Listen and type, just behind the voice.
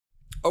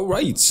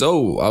Alright,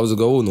 so how's it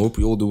going? Hope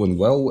you're all doing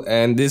well,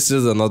 and this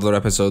is another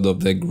episode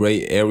of the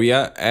gray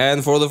area,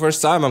 and for the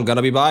first time I'm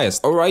gonna be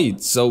biased. Alright,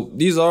 so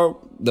these are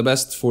the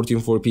best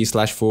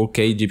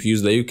 1440p/4K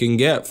GPUs that you can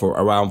get for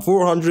around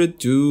 $400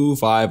 to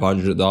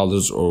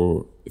 $500,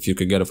 or if you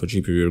could get it for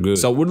cheaper, you're good.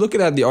 So we're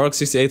looking at the RX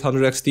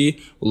 6800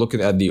 XT, we're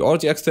looking at the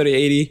RTX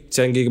 3080,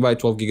 10GB,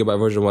 12GB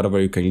version, whatever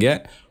you can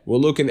get. We're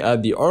looking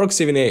at the RX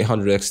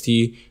 7800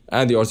 XT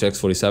and the RTX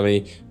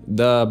 4070,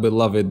 the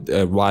beloved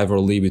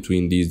rivalry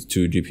between these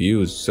two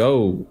GPUs.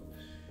 So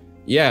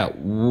yeah,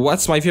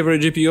 what's my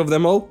favorite GPU of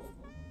them all?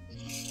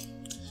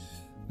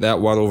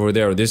 That one over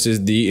there. This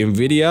is the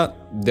Nvidia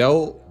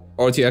Dell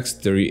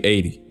RTX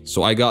 3080.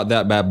 So I got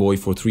that bad boy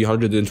for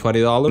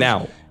 $320.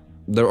 Now,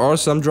 there are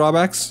some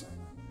drawbacks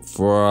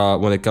for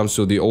when it comes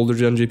to the older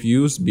gen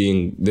GPUs,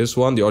 being this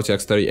one, the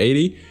RTX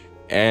 3080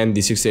 and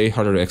the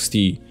 6800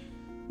 XT.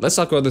 Let's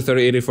talk about the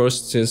 3080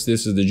 first, since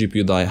this is the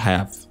GPU that I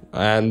have.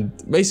 And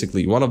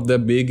basically, one of the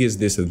biggest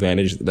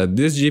disadvantages that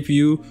this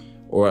GPU,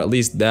 or at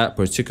least that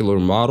particular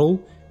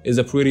model, is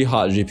a pretty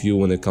hot GPU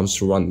when it comes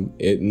to run.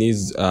 It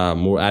needs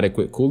more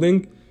adequate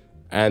cooling,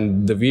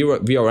 and the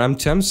VRM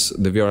temps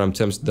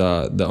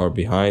that are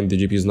behind the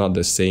GPU is not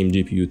the same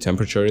GPU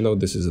temperature. You know,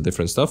 this is a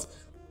different stuff.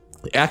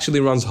 It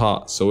actually runs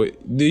hot, so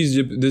this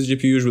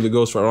GPU usually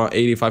goes for around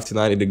 85 to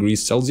 90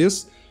 degrees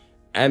Celsius,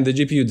 and the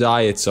GPU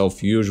die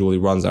itself usually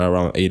runs at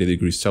around 80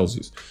 degrees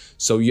Celsius.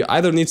 So you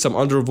either need some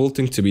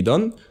undervolting to be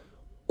done,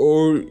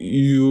 or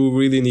you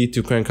really need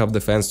to crank up the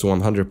fans to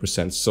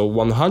 100%. So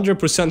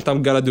 100%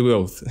 I'm gonna do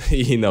both,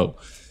 you know.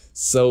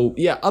 So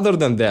yeah, other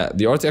than that,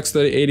 the RTX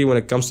 3080, when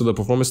it comes to the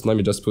performance, let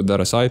me just put that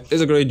aside,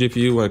 is a great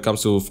GPU when it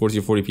comes to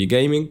 1440p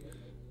gaming.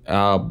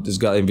 It's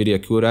got Nvidia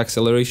CUDA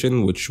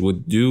acceleration, which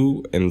would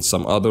do in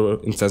some other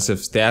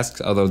intensive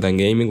tasks other than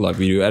gaming, like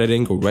video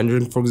editing or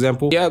rendering, for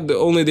example. Yeah, the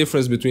only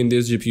difference between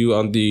this GPU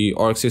and the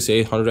RX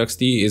 6800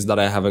 XT is that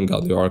I haven't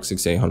got the RX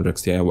 6800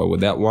 XT. I went with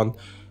that one.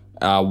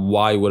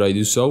 Why would I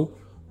do so?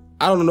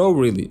 I don't know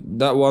really.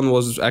 That one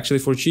was actually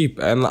for cheap,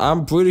 and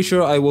I'm pretty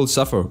sure I will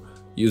suffer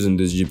using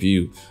this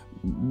GPU.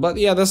 But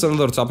yeah, that's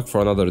another topic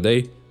for another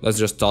day. Let's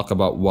just talk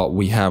about what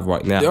we have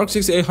right now. The RX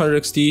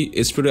 6800 XT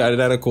is pretty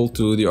identical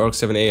to the RX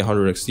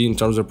 7800 XT in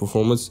terms of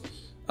performance,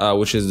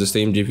 which is the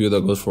same GPU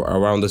that goes for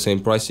around the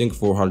same pricing,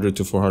 $400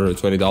 to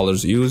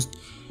 $420 used.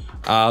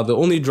 The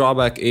only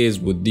drawback is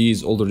with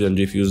these older gen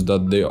GPUs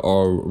that they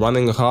are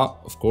running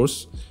hot, of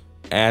course,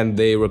 and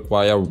they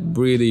require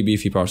really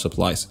beefy power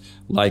supplies.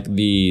 Like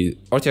the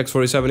RTX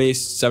 4070,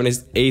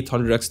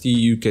 7800 XT,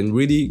 you can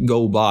really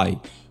go by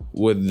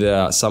with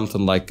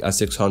something like a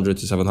 600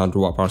 to 700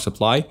 watt power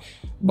supply,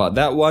 but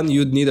that one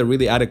you'd need a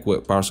really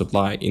adequate power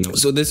supply, you know.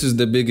 So this is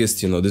the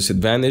biggest, you know,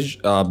 disadvantage.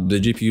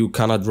 The GPU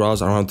kind of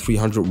draws around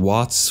 300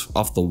 watts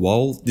off the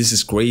wall. This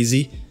is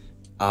crazy.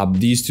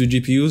 These two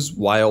GPUs,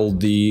 while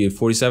the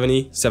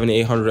 4070,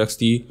 7800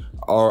 XT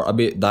are a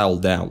bit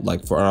dialed down,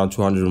 like for around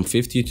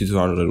 250 to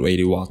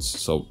 280 watts.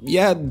 So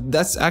yeah,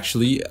 that's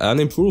actually an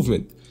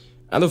improvement.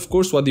 And of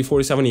course, what the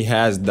 4070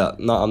 has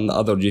that not an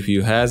other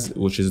GPU has,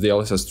 which is the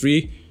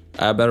LSS3,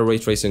 better ray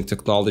tracing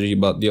technology,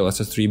 but the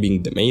LSS3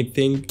 being the main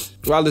thing.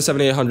 While the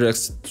 7800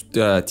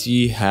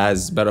 XT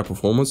has better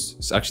performance,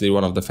 it's actually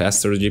one of the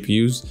faster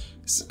GPUs.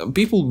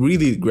 People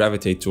really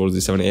gravitate towards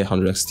the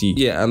 7800 XT.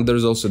 Yeah, and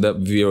there's also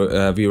that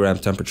VRAM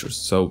temperatures,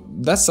 so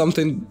that's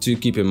something to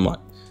keep in mind.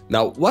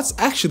 Now, what's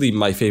actually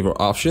my favorite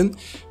option?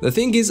 The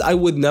thing is, I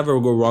would never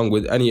go wrong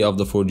with any of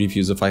the 4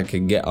 GPUs if I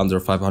could get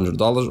under $500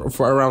 or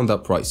for around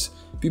that price.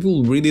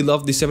 People really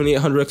love the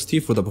 7800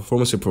 XT for the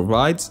performance it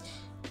provides,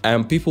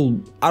 and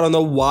people, I don't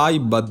know why,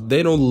 but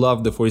they don't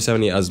love the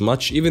 4070 as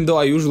much, even though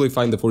I usually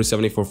find the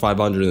 4070 for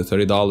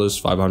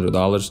 $530,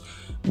 $500.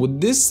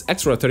 Would this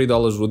extra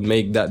 $30 would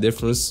make that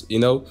difference, you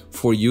know,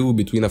 for you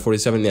between a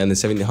 4070 and the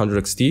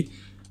 7800 XT?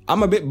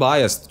 I'm a bit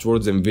biased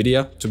towards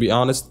Nvidia, to be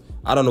honest.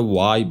 I don't know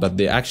why, but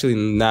they're actually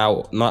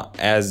now not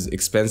as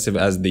expensive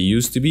as they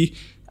used to be,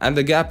 and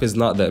the gap is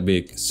not that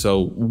big.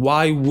 So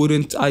why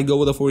wouldn't I go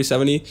with a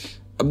 4070?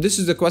 This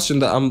is the question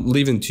that I'm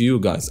leaving to you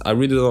guys. I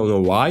really don't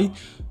know why,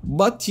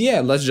 but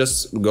yeah, let's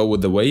just go with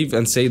the wave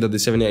and say that the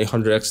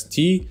 7800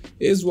 XT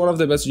is one of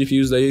the best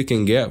GPUs that you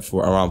can get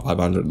for around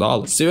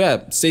 $500. So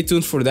yeah, stay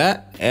tuned for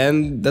that,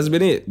 and that's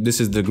been it. This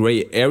is the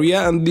gray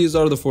area, and these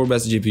are the 4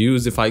 best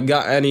GPUs. If I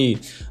got any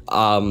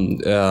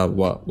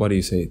what do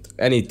you say,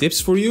 any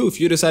tips for you,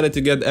 if you decided to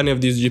get any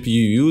of these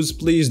GPUs,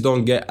 please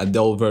don't get a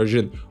Dell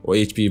version or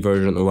HP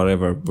version or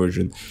whatever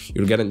version.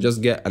 You're gonna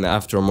just get an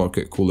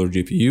aftermarket cooler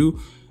GPU,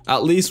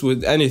 at least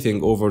with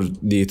anything over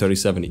the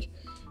 3070.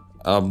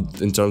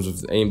 In terms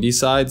of the AMD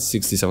side,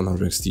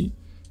 6700 XT.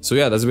 So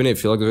yeah, that's been it.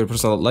 If you like the video,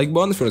 press that like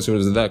button. If you want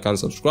to see that,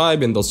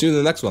 subscribe, and I'll see you in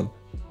the next one.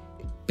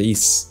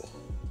 Peace.